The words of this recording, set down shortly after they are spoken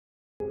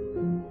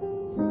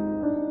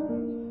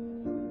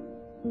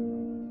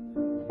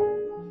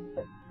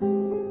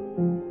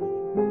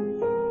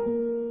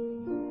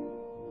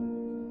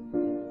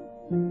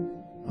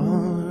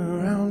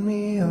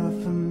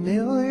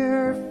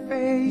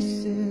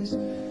faces,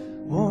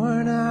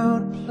 worn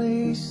out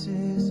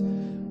places,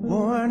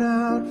 worn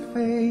out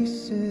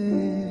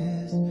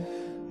faces,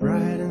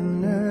 bright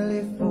and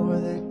early for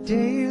the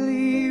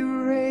daily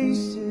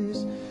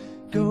races,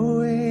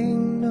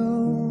 going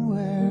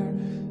nowhere,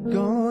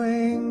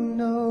 going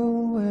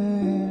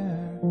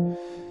nowhere.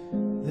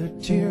 Their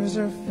tears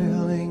are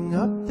filling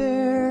up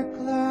their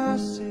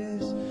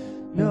glasses,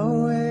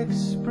 no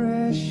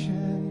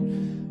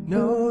expression,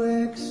 no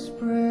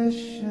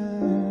expression.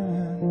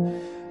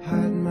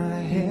 Hide my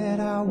head,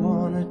 I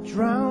wanna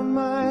drown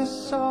my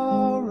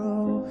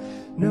sorrow.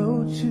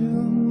 No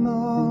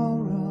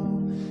tomorrow,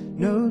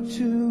 no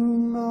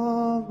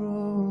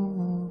tomorrow.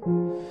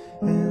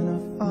 And I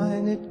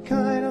find it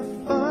kinda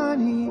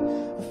funny,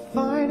 I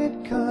find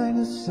it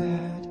kinda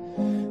sad.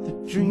 The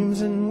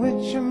dreams in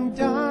which I'm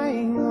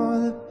dying are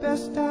the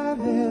best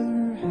I've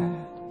ever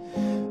had.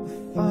 I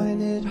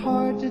find it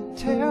hard to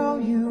tell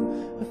you,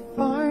 I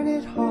find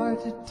it hard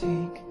to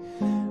take.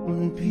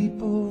 When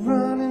people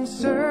run in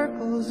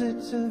circles,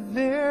 it's a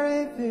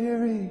very,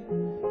 very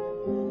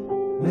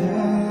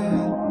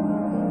mad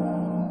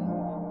world.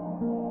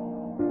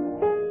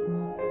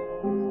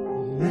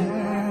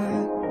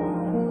 Mad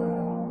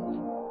world.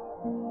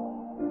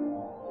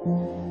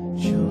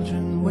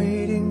 Children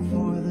waiting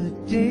for the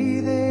day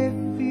they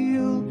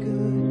feel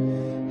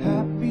good.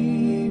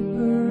 Happy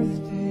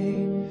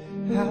birthday,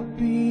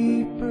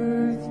 happy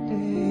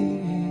birthday.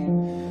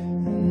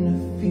 And to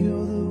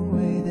feel the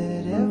way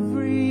that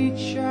every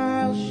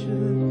child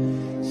should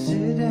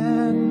sit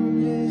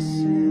and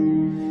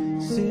listen,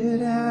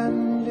 sit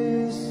and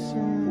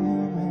listen.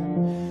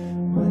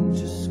 Went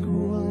to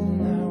school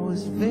and I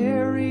was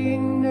very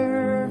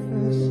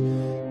nervous.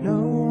 No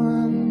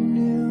one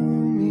knew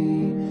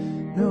me,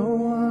 no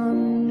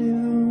one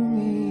knew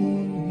me.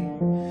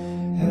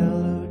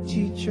 Hello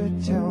teacher,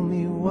 tell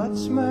me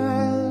what's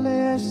my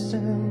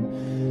lesson.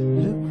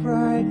 Look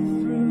right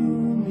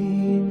through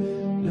me,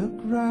 look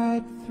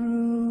right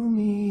through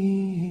me.